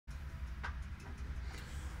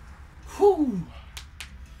Whew.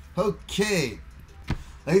 Okay,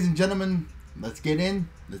 ladies and gentlemen, let's get in,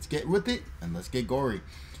 let's get with it, and let's get gory.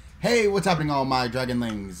 Hey, what's happening, all my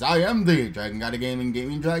dragonlings? I am the Dragon God of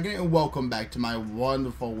Gaming Dragon, and welcome back to my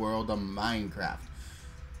wonderful world of Minecraft.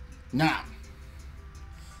 Now,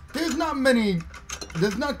 there's not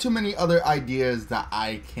too many other ideas that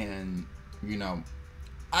I can,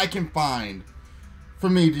 I can find for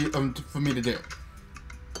me to do,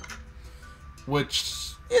 which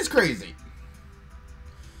is crazy.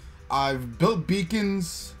 I've built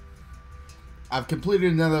beacons. I've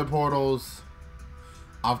completed nether portals.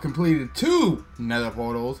 I've completed 2 nether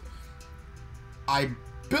portals. I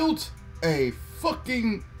built a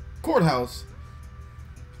fucking courthouse.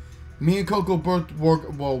 Me and Coco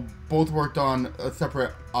both worked on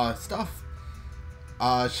separate stuff.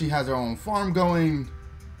 She has her own farm going,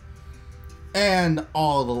 and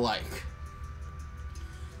all the like.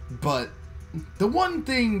 But the one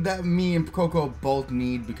thing that me and Coco both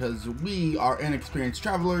need, because we are inexperienced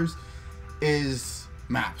travelers, is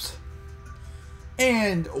maps.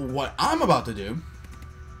 And what I'm about to do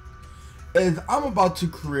is I'm about to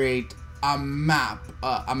create a map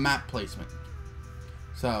placement.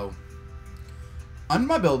 So, on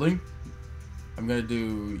my building, I'm gonna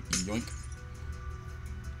do yoink.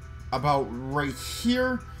 About right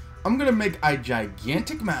here, I'm gonna make a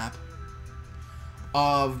gigantic map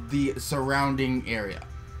of the surrounding area,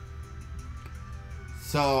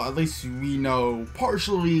 so at least we know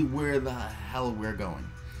partially where the hell we're going.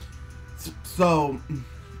 So,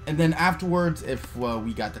 and then afterwards, if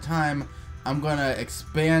we got the time, I'm gonna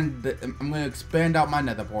expand out my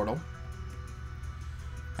nether portal,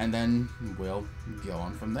 and then we'll go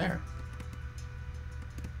on from there.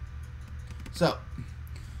 So,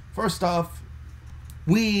 first off,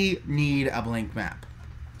 we need a blank map.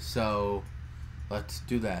 So let's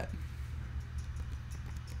do that.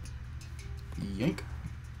 Yoink.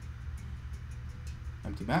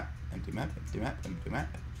 Empty map, empty map, empty map, empty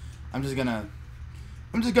map. I'm just gonna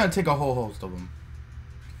take a whole host of them.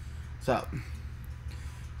 So,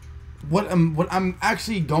 what I'm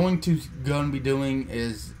actually going to be doing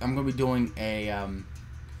is I'm gonna be doing a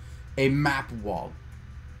map wall,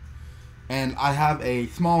 and I have a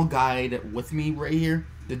small guide with me right here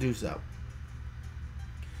to do so.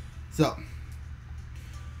 So,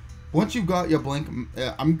 once you've got your blank,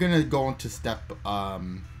 I'm gonna go into step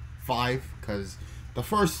 5, because the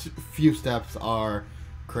first few steps are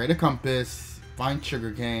create a compass, find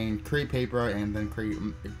sugarcane, create paper, and then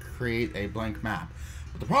create a blank map.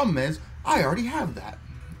 But the problem is, I already have that,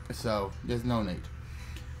 so there's no need.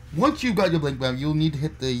 Once you've got your blank map, you'll need to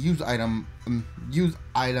hit the use item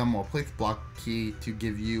or place block key to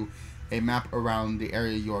give you a map around the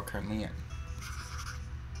area you are currently in.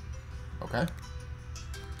 Okay?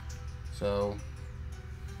 So,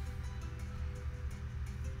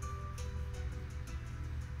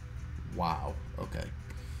 wow, okay.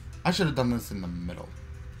 I should have done this in the middle.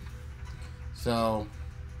 So,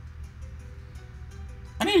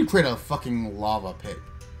 I need to create a fucking lava pit.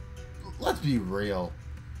 Let's be real.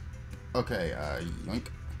 Okay, yoink.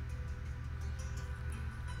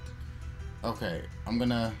 Okay, I'm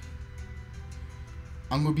gonna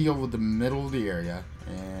be over the middle of the area,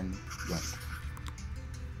 and yoink.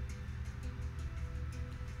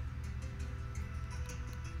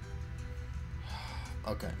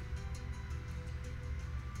 Okay.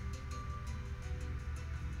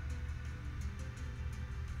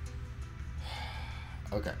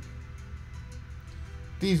 Okay.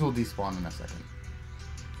 These will despawn in a second.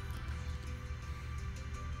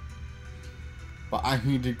 But I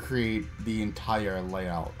need to create the entire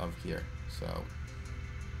layout of here, so.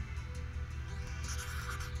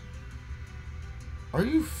 Are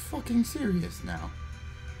you fucking serious now?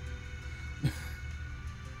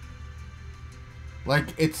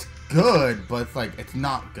 Like, it's good, but it's like, it's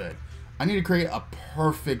not good. I need to create a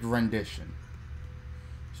perfect rendition.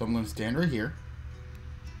 So I'm going to stand right here.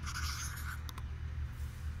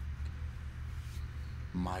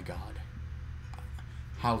 My God.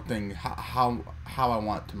 How I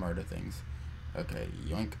want to murder things. Okay,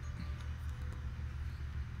 yoink.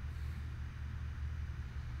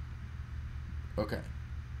 Okay.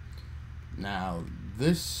 Now,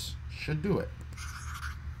 this should do it.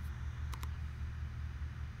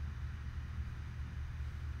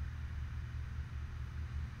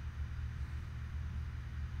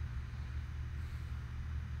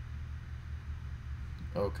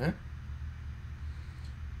 Okay.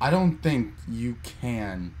 I don't think you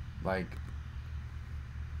can, like,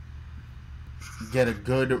 get a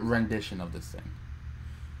good rendition of this thing.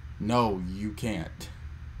 No, you can't.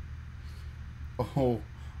 Oh,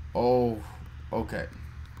 okay.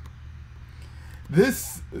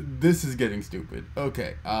 This is getting stupid.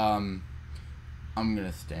 Okay, I'm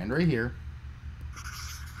gonna stand right here.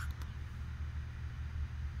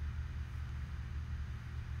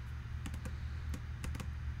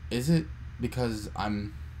 Is it because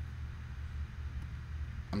I'm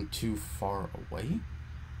too far away?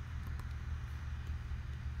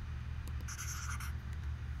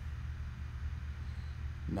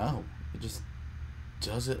 No, it just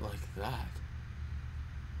does it like that.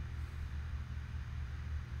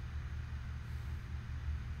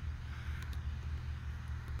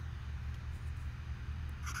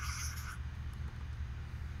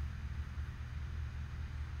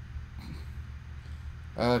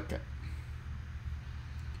 Okay.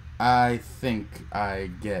 I think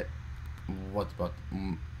I get what's about.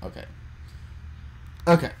 Okay.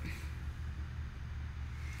 Okay.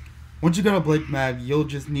 Once you got a blank map, you'll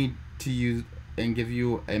just need to use and give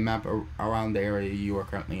you a map around the area you are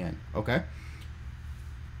currently in. Okay.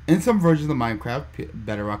 In some versions of Minecraft,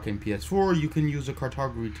 Bedrock and PS4, you can use a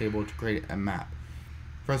cartography table to create a map.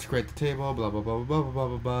 First, create the table. Blah blah blah blah blah blah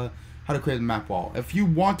blah blah. How to create a map wall. If you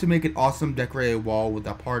want to make an awesome decorated wall with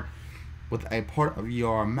a part of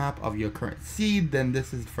your map of your current seed, then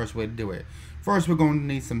this is the first way to do it. First, we're going to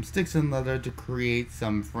need some sticks and leather to create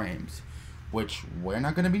some frames, which we're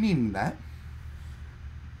not going to be needing that.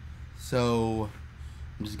 So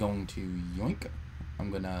I'm just going to yoink. I'm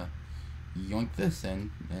going to yoink this in,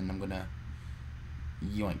 and I'm going to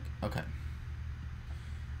yoink. Okay.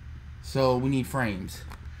 So we need frames.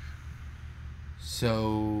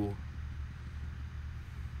 So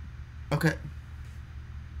okay.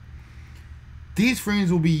 These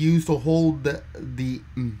frames will be used to hold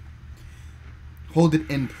hold it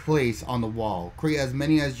in place on the wall. Create as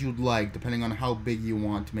many as you'd like, depending on how big you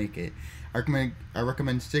want to make it. I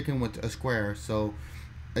recommend sticking with a square, so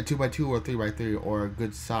a 2x2 or 3x3 or a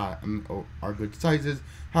good size are good sizes.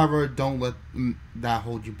 However, don't let that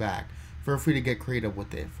hold you back. Feel free to get creative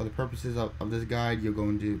with it. For the purposes of this guide, you're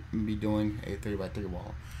going to be doing a 3x3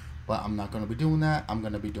 wall, but I'm not going to be doing that. I'm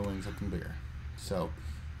going to be doing something bigger. So,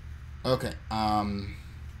 okay, I'm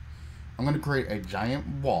going to create a giant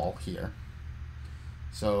wall here.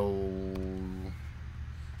 So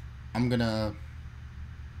I'm gonna.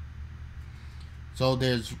 So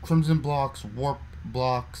there's crimson blocks, warp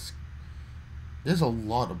blocks. There's a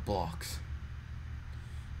lot of blocks.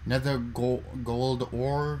 Nether gold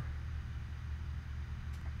ore.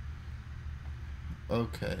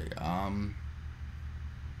 Okay.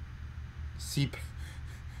 It's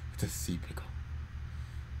a sea pickle.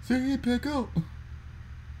 Sea pickle.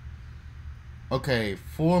 Okay,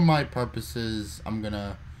 for my purposes, I'm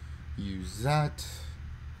gonna use that,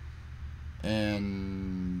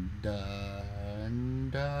 and I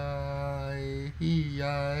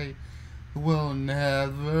will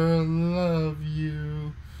never love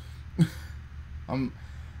you. I'm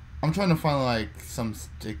trying to find like some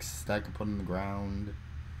sticks that I can put on the ground,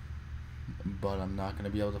 but I'm not gonna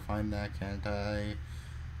be able to find that, can't I?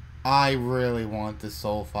 I really want this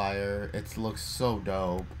soul fire. It looks so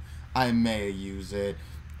dope. I may use it,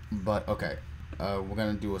 but okay. We're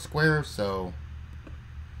gonna do a square, so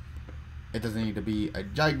it doesn't need to be a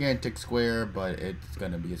gigantic square, but it's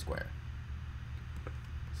gonna be a square.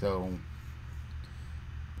 So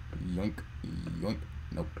yoink, yoink.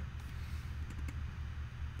 Nope.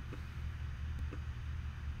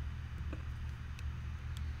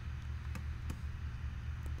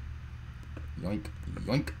 Yoink,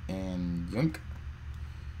 yoink, and yoink,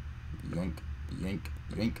 yoink, yoink,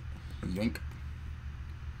 yoink. Yoink.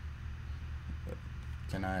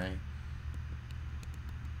 Can I?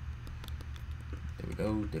 There we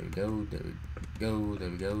go. There we go. There we go. There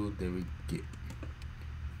we go. There we get.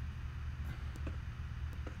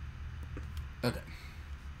 Okay.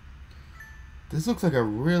 This looks like a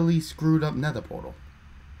really screwed up nether portal.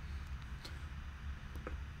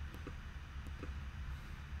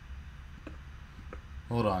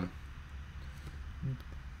 Hold on.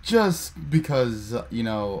 Just because, you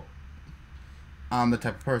know, I'm the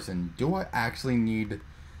type of person. Do I actually need...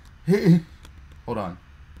 Hold on.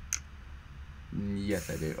 Yes,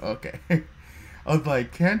 I do. Okay. I was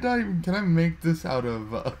like, can I make this out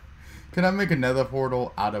of... can I make another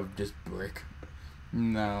portal out of just brick?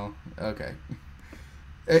 No. Okay.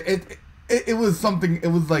 It was something... It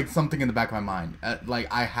was like something in the back of my mind.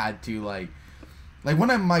 Like, I had to, like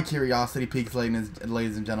when my curiosity peaks,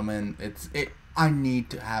 ladies and gentlemen, I need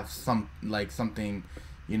to have something,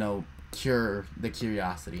 you know, cure the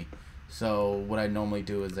curiosity. So what I normally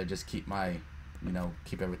do is I just keep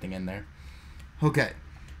keep everything in there. Okay,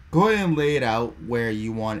 go ahead and lay it out where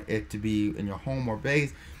you want it to be in your home or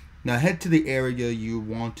base. Now head to the area you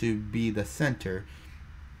want to be the center.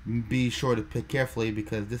 Be sure to pick carefully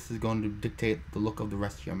because this is going to dictate the look of the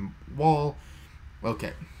rest of your wall.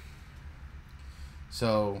 Okay.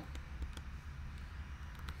 So,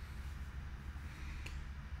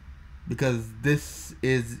 because this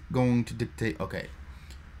is going to dictate, okay.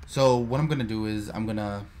 So what I'm going to do is I'm going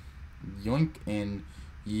to yoink and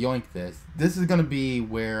yoink this. This is going to be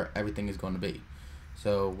where everything is going to be.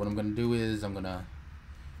 So what I'm going to do is I'm going to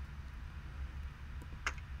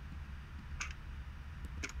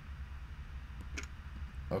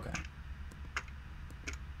okay.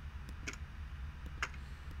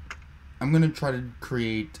 I'm going to try to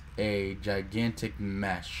create a gigantic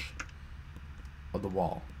mesh of the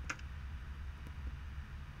wall.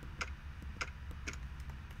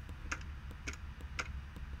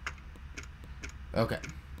 Okay.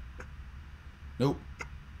 Nope.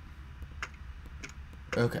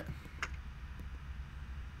 Okay.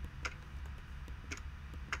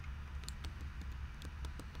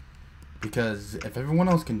 Because if everyone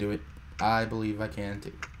else can do it, I believe I can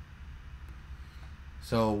too.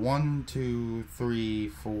 So 1, 2, 3,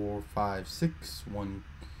 4, 5, 6, 1.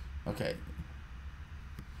 Okay.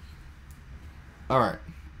 Alright.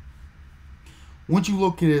 Once you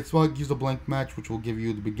locate it, select use a blank match, which will give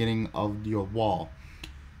you the beginning of your wall.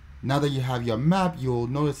 Now that you have your map, you'll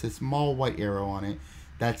notice a small white arrow on it.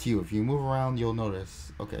 That's you. If you move around, you'll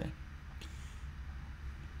notice. Okay.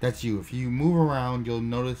 That's you. If you move around, you'll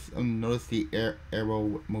notice the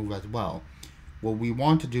arrow move as well. What we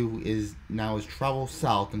want to do is travel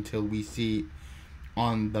south until we see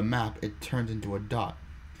on the map it turns into a dot.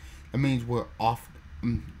 That means we're off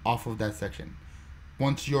of that section.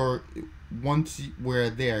 Once we're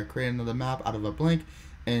there, create another map out of a blank,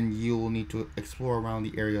 and you'll need to explore around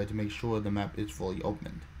the area to make sure the map is fully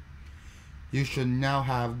opened. You should now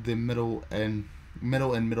have the middle and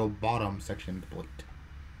middle bottom section complete.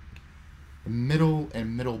 The middle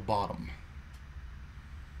and middle bottom.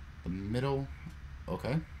 The middle,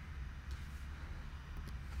 okay.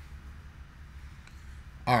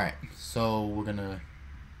 Alright, so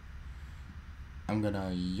I'm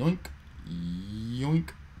gonna yoink, yoink,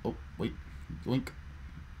 oh wait, yoink,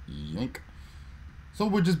 yoink. So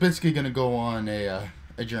we're just basically gonna go on a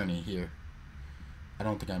journey here. I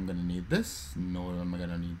don't think I'm gonna need this, nor am I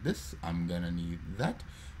gonna need this. I'm gonna need that,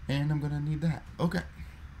 and I'm gonna need that. Okay.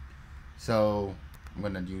 So I'm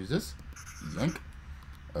gonna use this. Yoink.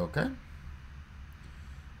 Okay.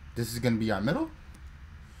 This is gonna be our middle.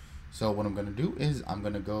 So what I'm gonna do is I'm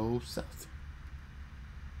gonna go south.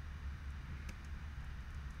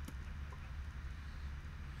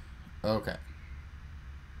 Okay.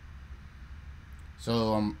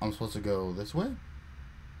 So I'm supposed to go this way.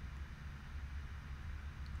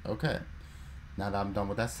 Okay. Now that I'm done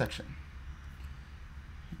with that section.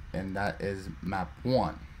 And that is map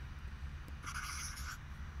 1.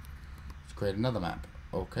 Let's create another map.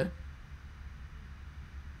 Okay.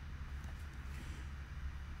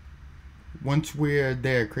 Once we're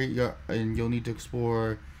there, and you'll need to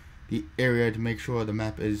explore the area to make sure the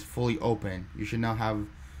map is fully open. You should now have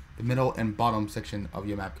the middle and bottom section of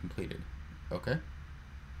your map completed. Okay.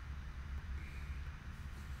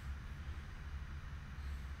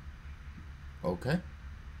 Okay.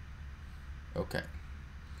 Okay.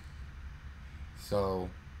 So,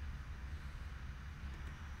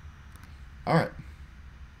 alright.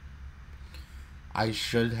 I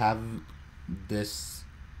should have this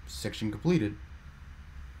section completed.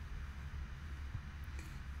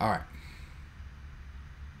 Alright.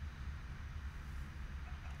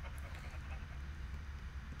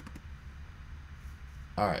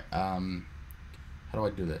 Alright, how do I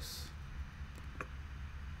do this?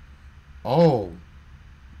 Oh!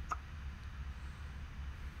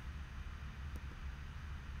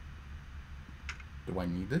 Do I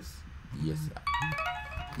need this? Yes.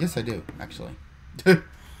 Yes, I do, actually.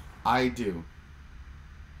 I do.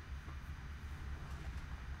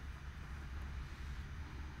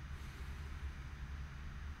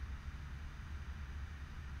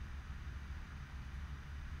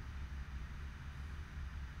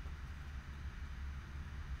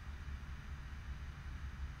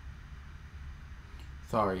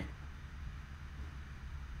 Sorry.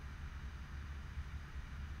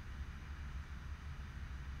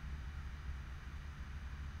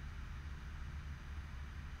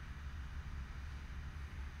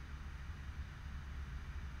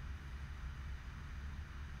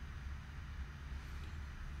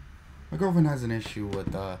 My girlfriend has an issue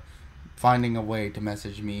with finding a way to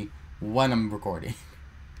message me when I'm recording.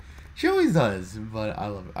 She always does, but I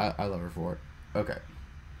love her for it. Okay.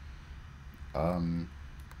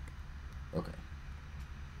 Okay.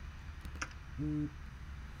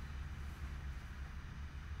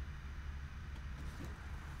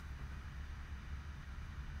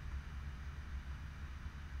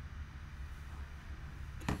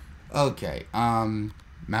 Okay,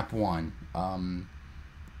 map 1.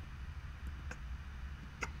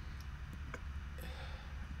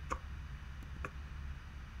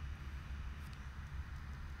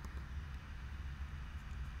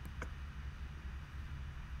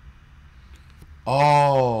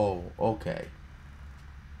 Oh, okay.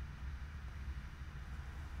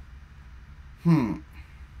 Hmm.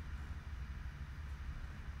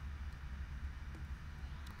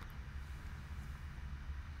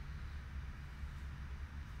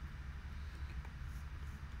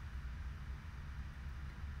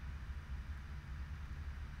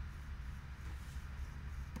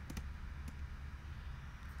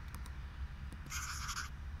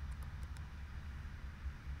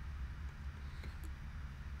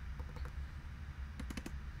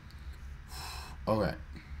 Okay.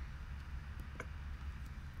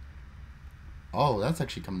 Oh, that's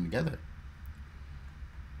actually coming together.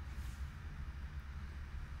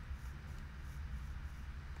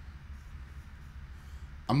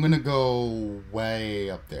 I'm gonna go way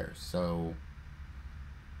up there, so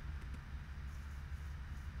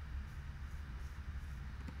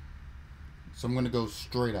I'm gonna go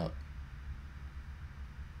straight up.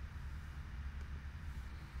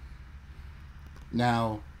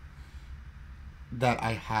 Now that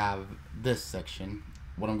I have this section,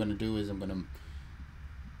 what I'm gonna do is I'm gonna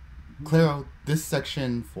clear out this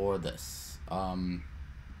section for this.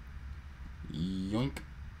 Yoink.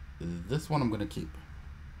 This one I'm gonna keep.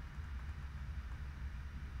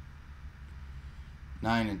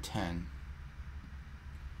 9 and 10.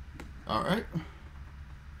 Alright.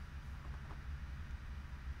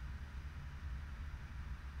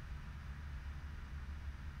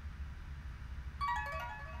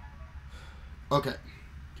 Okay.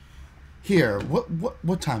 Here,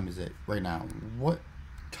 what time is it right now? What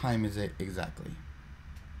time is it exactly?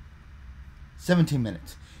 17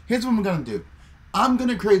 minutes. Here's what I'm gonna do. I'm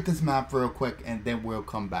gonna create this map real quick and then we'll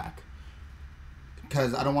come back.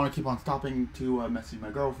 Because I don't want to keep on stopping to message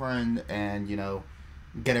my girlfriend and, you know,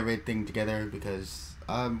 get everything together because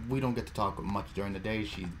we don't get to talk much during the day.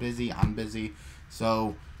 She's busy, I'm busy.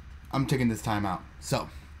 So, I'm taking this time out. So,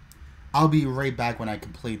 I'll be right back when I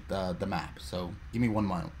complete the map. So, give me one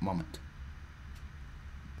moment.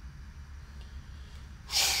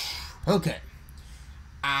 Okay.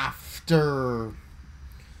 After,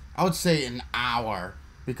 I would say an hour,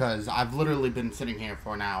 because I've literally been sitting here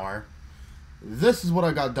for an hour. This is what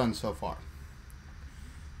I got done so far.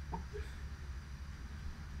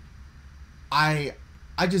 I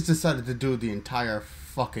just decided to do the entire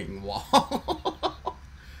fucking wall.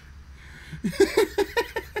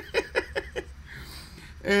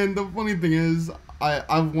 And the funny thing is,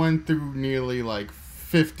 I went through nearly like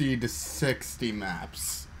 50 to 60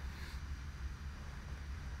 maps.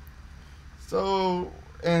 So,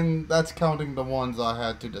 and that's counting the ones I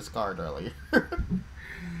had to discard earlier.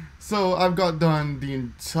 So I've got done the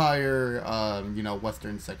entire, you know,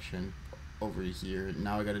 western section over here.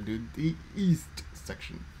 Now I gotta do the east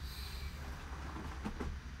section.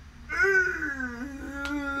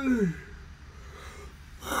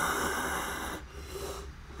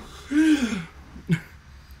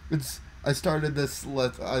 I started this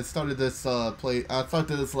let's play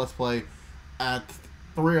at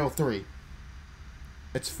 3:03.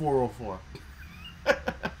 It's 4:04.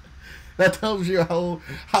 That tells you how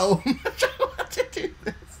much I want to do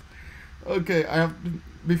this. Okay,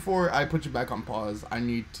 before I put you back on pause, I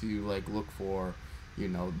need to like look for, you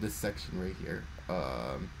know, this section right here.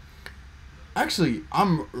 Actually,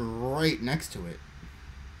 I'm right next to it.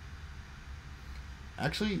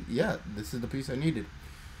 Actually, yeah, this is the piece I needed.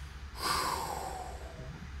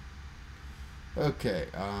 Okay,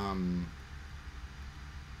 I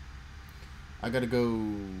gotta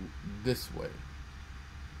go this way.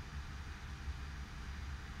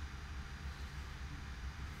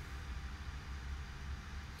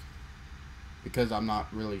 Because I'm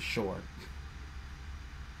not really sure.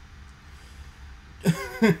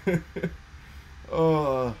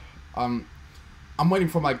 I'm waiting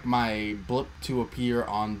for my blip to appear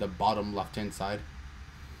on the bottom left hand side,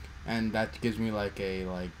 and that gives me like a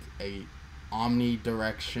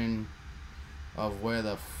omnidirection of where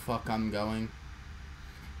the fuck I'm going.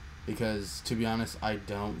 Because to be honest, I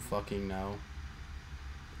don't fucking know.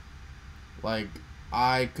 Like,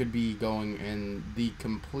 I could be going in the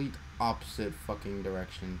complete opposite fucking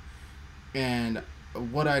direction, and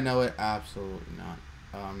would I know it? Absolutely not.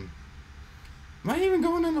 Am I even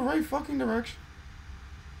going in the right fucking direction?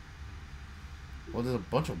 Well, there's a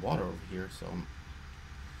bunch of water over here, so...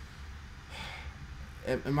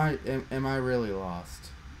 Am I really lost?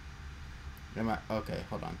 Am I... Okay,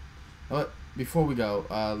 hold on. But before we go,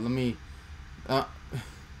 let me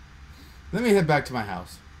head back to my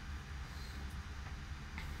house.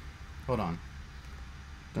 Hold on.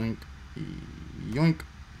 Doink. Yoink.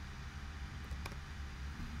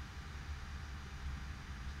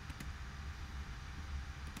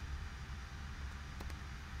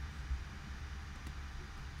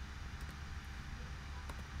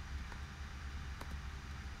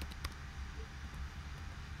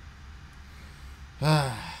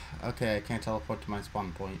 Okay, I can't teleport to my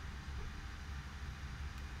spawn point.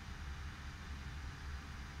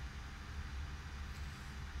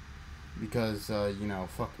 Because, you know,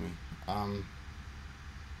 fuck me.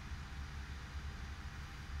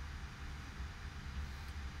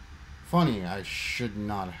 Funny, I should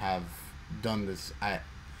not have done this at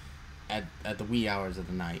the wee hours of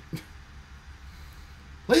the night.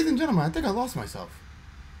 Ladies and gentlemen, I think I lost myself.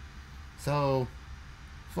 So,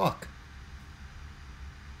 fuck.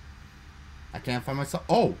 I can't find myself.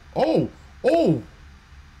 Oh!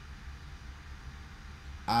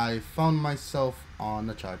 I found myself on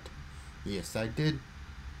the chart. Yes, I did.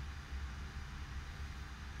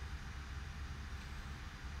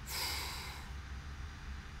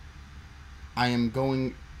 I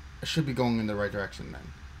should be going in the right direction then.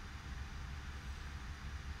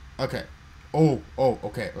 Okay. Oh,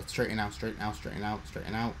 okay. Let's straighten out.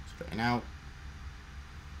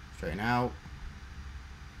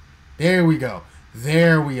 There we go.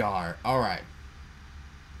 There we are. Alright.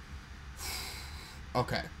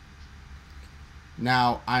 Okay.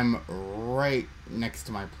 Now, I'm right next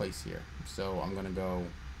to my place here. So, I'm gonna go...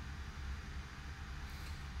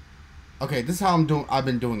 Okay, this is how I've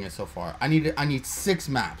been doing it so far. I need 6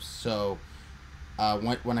 maps. So,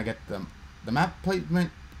 when I get the map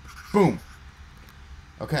placement, boom.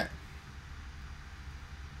 Okay.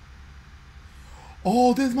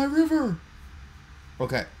 Oh, there's my river.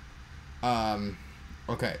 Okay.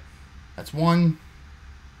 Okay. That's 1.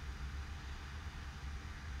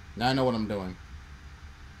 Now I know what I'm doing.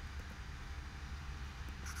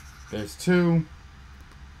 There's 2.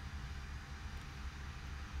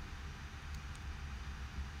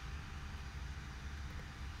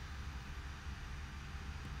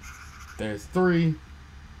 There's 3.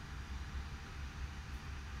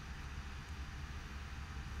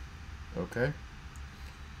 Okay.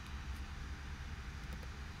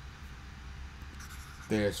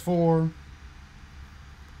 There's 4.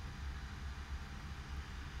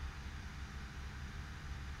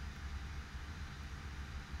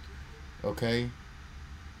 Okay.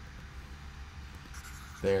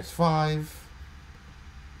 There's 5.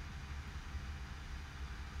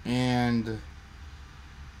 And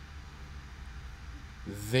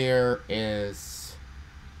there is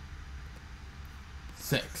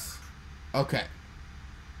 6. Okay.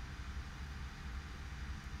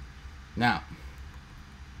 Now,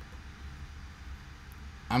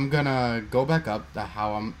 I'm gonna go back up to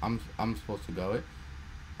how I'm supposed to go it.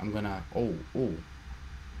 I'm gonna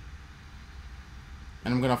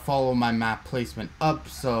and I'm gonna follow my map placement up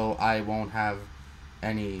so I won't have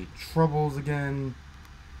any troubles again.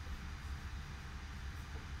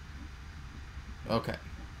 Okay.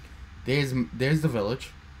 There's the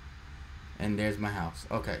village. And there's my house.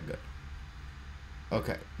 Okay, good.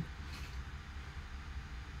 Okay.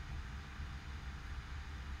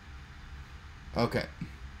 Okay.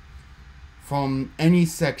 From any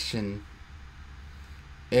section,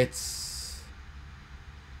 it's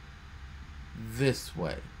this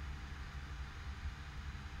way.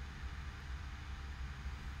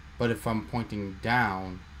 But if I'm pointing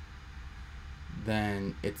down,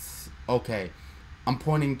 then it's okay. I'm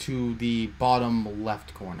pointing to the bottom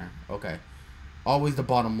left corner. Okay. Always the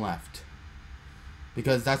bottom left.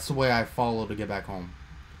 Because that's the way I follow to get back home.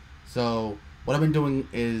 So, what I've been doing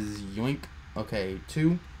is yoink. Okay,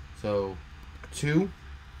 2. So, 2.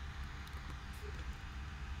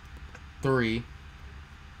 3.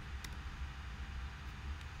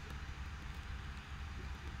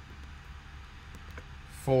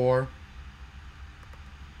 4.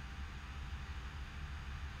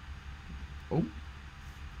 Oh.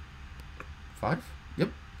 5?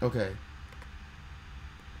 Yep. Okay.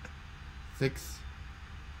 6.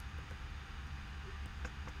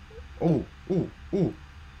 Oh. Oh.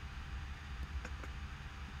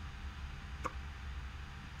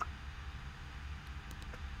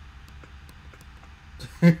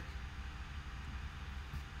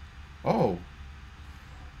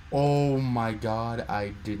 Oh my god,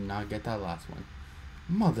 I did not get that last one.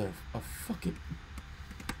 Mother of fucking...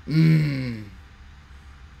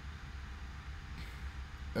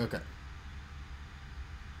 Okay.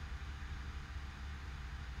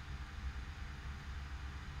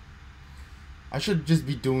 I should just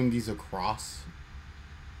be doing these across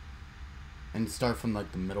and start from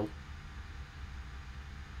like the middle.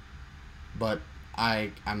 But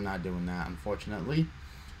I'm not doing that, unfortunately,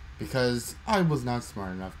 because I was not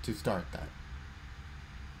smart enough to start that.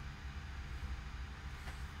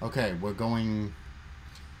 Okay, we're going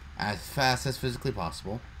as fast as physically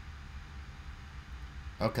possible.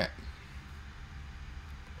 Okay.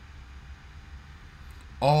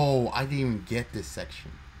 Oh, I didn't even get this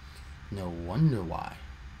section. No wonder why.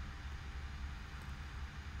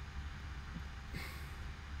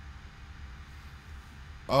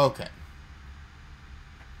 Okay.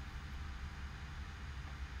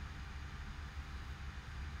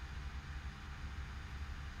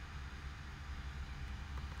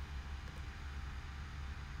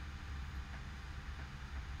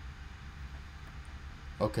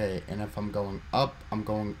 Okay, and if I'm going up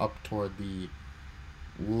toward the,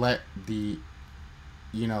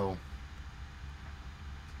 you know,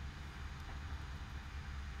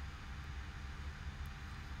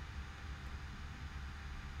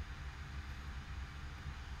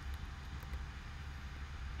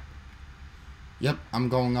 yep, I'm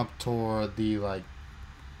going up toward the, like,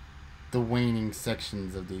 the waning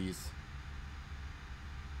sections of these.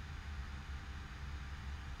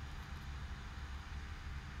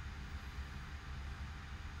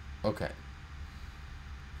 Okay.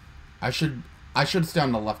 I should stay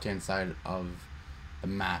on the left hand side of the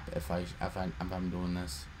map if I'm doing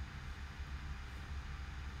this.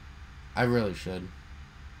 I really should.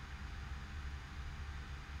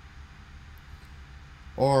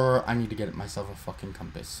 Or I need to get myself a fucking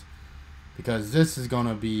compass, because this is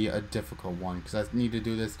gonna be a difficult one, because I need to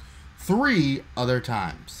do this 3 other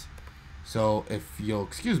times. So if you'll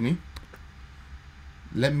excuse me,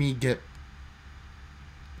 let me get.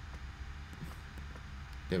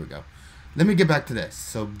 There we go. Let me get back to this.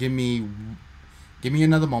 So give me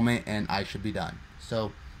another moment and I should be done.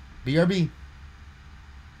 So, BRB.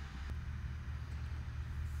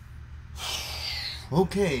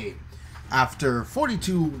 Okay. After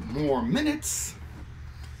 42 more minutes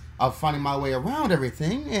of finding my way around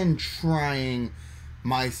everything and I'm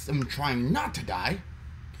trying not to die.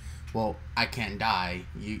 Well, I can't die.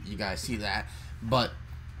 You guys see that. But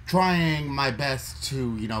trying my best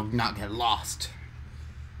to, not get lost.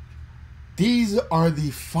 These are the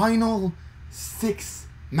final 6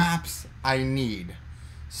 maps I need.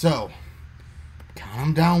 So, count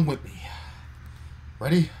them down with me.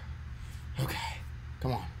 Ready? Okay.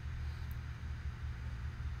 Come on.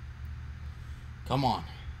 Come on.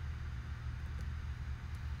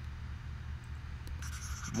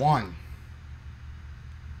 1.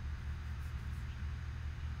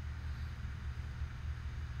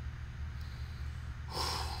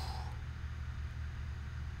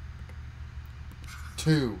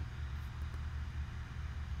 2.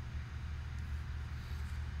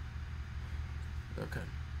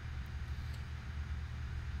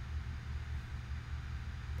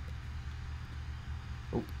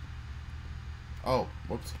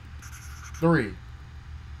 3.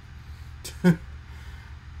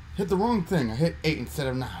 Hit the wrong thing. I hit 8 instead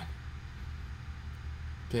of 9.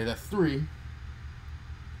 Okay, that's 3.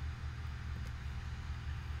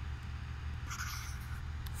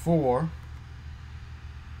 4.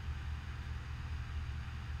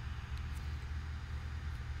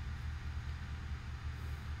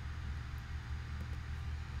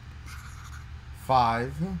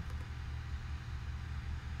 5.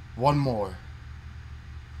 1 more.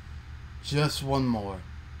 Just 1 more.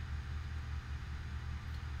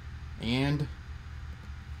 And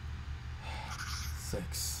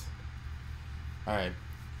 6. Alright.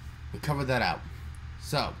 We covered that out.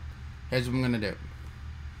 So, here's what I'm gonna do.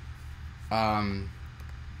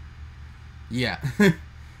 Yeah.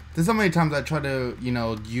 There's so many times I try to,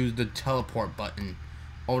 use the teleport button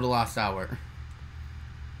over the last hour.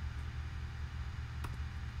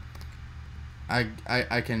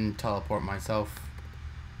 I can teleport myself.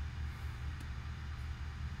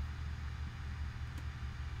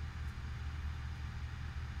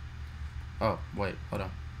 Oh, wait, hold on.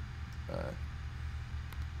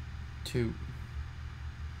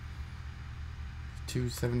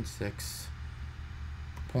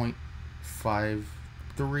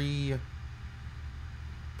 276.53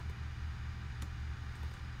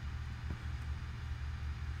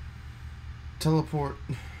 teleport.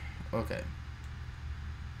 Okay.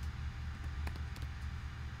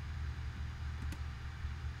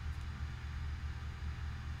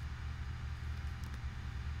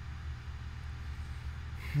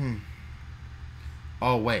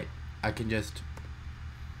 Oh, wait. I can just...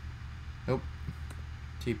 Nope.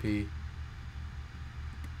 TP.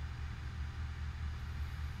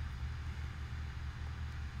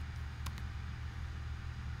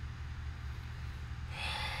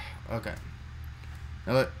 Okay.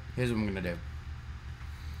 Now look, here's what I'm gonna do.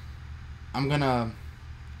 I'm gonna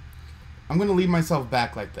leave myself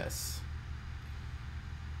back like this.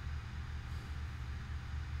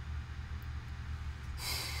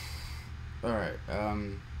 Alright,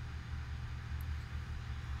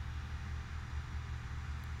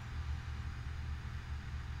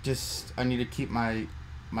 just, I need to keep my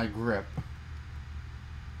grip.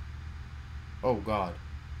 Oh, God.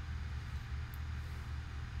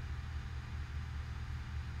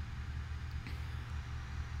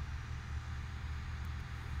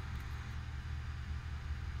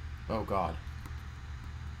 Oh, God.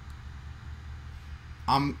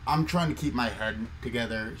 I'm trying to keep my head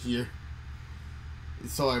together here,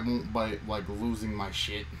 so I won't by like losing my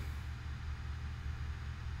shit.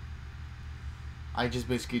 I just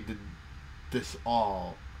basically did this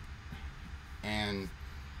all, and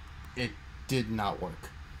it did not work.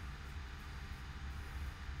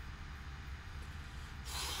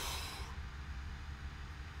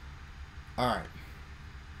 Alright.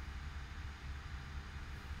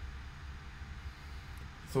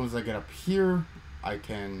 As soon as I get up here, I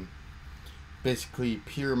can basically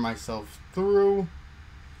peer myself through,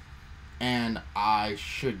 and I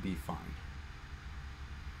should be fine.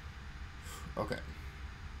 Okay.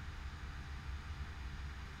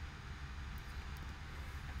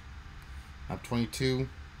 Now 22,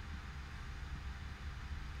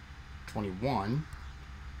 21.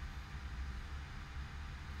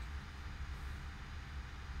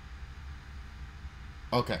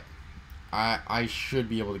 Okay. I should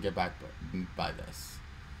be able to get back by this.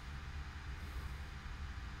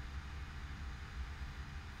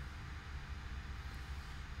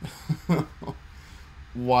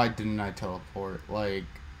 Why didn't I teleport? Like,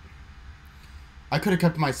 I could have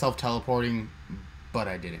kept myself teleporting, but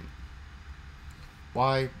I didn't.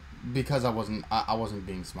 Why? Because I wasn't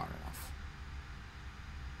being smart enough.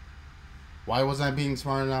 Why wasn't I being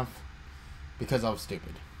smart enough? Because I was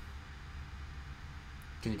stupid.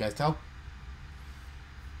 Can you guys tell?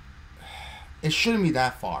 It shouldn't be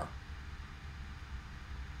that far.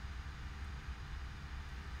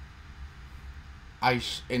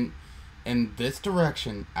 In this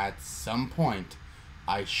direction, at some point,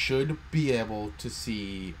 I should be able to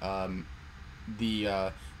see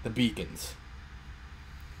the beacons.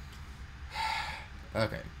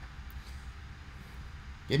 Okay.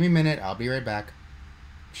 Give me a minute. I'll be right back.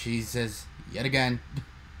 Jesus, yet again.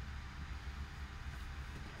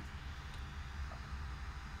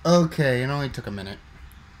 Okay, it only took a minute.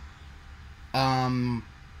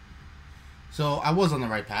 So I was on the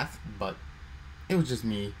right path, but it was just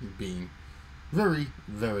me being very,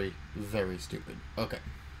 very, very stupid. Okay.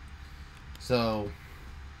 So,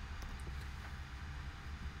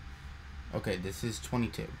 okay, this is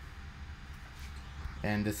 22.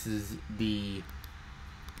 And this is the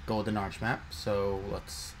Golden Arch map, so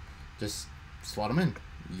let's just slot them in.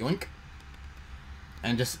 Yoink.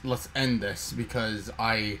 And just, let's end this, because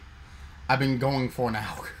I've been going for an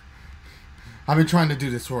hour. I've been trying to do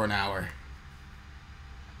this for an hour.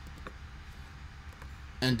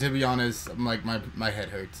 And to be honest, I'm like, my head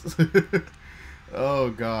hurts. Oh,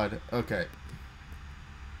 God. Okay.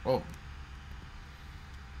 Oh.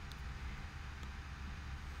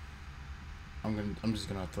 I'm just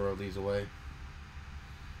gonna throw these away.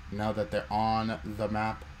 Now that they're on the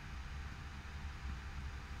map.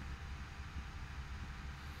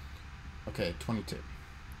 Okay, 22.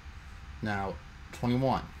 Now,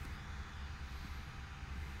 21.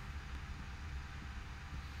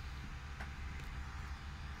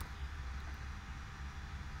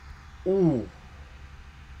 Ooh.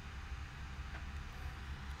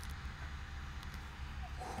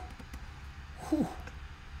 Whew.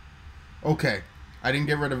 Okay. I didn't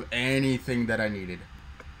get rid of anything that I needed.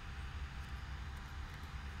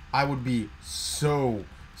 I would be so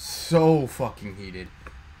fucking heated.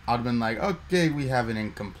 I'd have been like, okay, we have an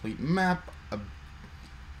incomplete map,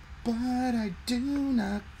 but I do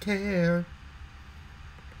not care.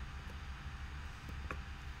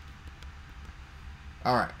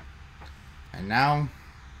 Alright. And now,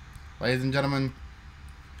 ladies and gentlemen,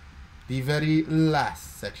 the very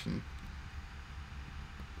last section.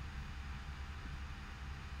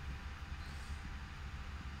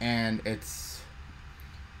 And it's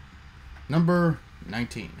number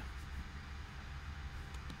 19.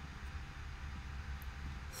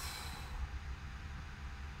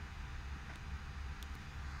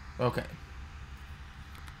 Okay.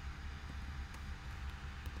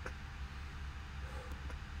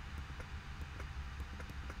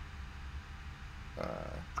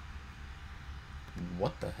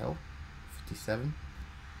 57.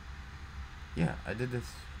 Yeah, I did this.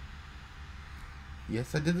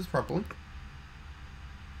 Yes, I did this properly.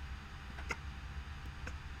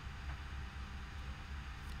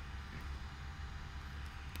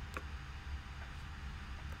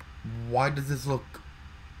 Why does this look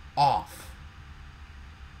off?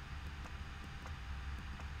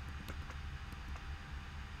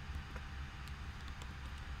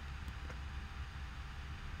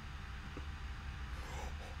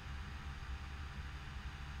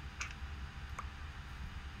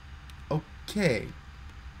 Okay.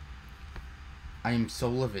 I am so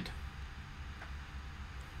livid.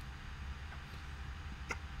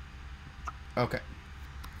 Okay.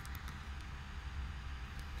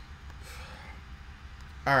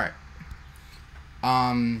 Alright.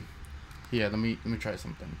 Yeah, let me try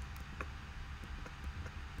something.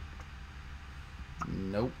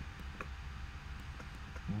 Nope.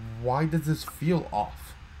 Why does this feel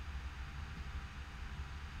off?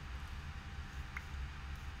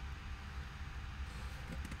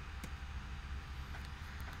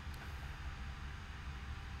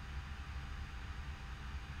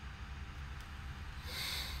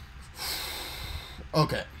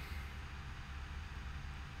 Okay.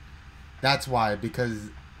 That's why, because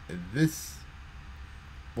this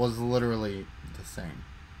was literally the same.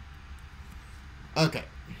 Okay.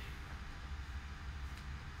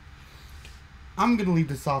 I'm gonna leave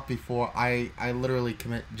this off before I literally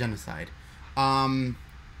commit genocide.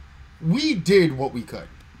 We did what we could.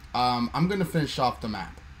 I'm gonna finish off the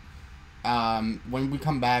map. When we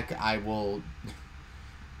come back, I will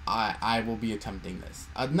be attempting this.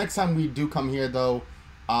 Next time we do come here, though,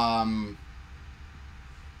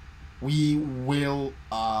 we will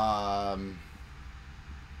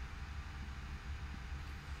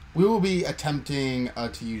be attempting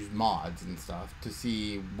to use mods and stuff to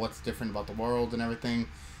see what's different about the world and everything.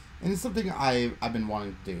 And it's something I've been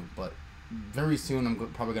wanting to do, but very soon I'm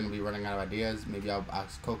probably going to be running out of ideas. Maybe I'll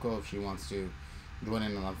ask Coco if she wants to join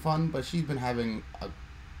in on fun, but she's been having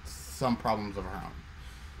some problems of her own.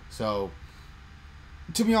 So,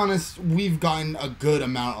 to be honest, we've gotten a good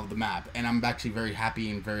amount of the map, and I'm actually very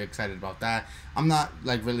happy and very excited about that. I'm not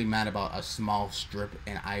like really mad about a small strip,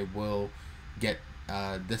 and I will get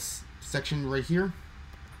this section right here.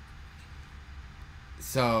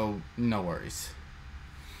 So, no worries.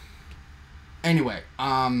 Anyway,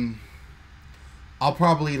 I'll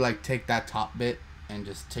probably like take that top bit and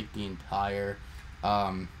just take the entire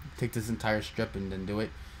take this entire strip and then do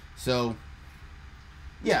it. So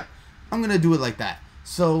yeah, I'm gonna do it like that.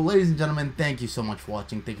 So ladies and gentlemen, thank you so much for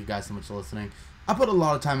watching. Thank you guys so much for listening. I put a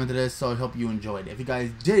lot of time into this, so I hope you enjoyed. If you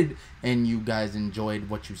guys did and you guys enjoyed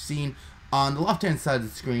what you've seen, on the left hand side of the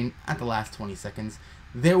screen at the last 20 seconds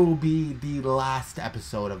there will be the last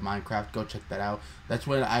episode of Minecraft. Go check that out. That's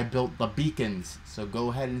when I built the beacons, so go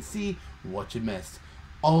ahead and see what you missed.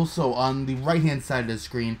 Also, on the right hand side of the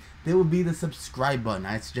screen, there will be the subscribe button.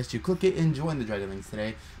 I suggest you click it and join the Dragon Links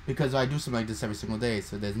today, because I do something like this every single day,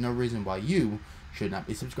 so there's no reason why you should not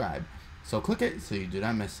be subscribed. So click it so you do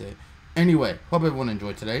not miss it. Anyway, hope everyone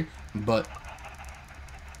enjoyed today, but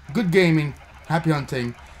good gaming, happy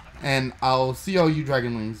hunting, and I'll see all you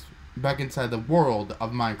Dragonlings back inside the world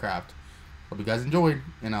of Minecraft. Hope you guys enjoyed,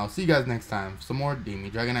 and I'll see you guys next time for some more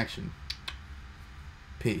D.Dragon action.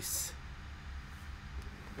 Peace.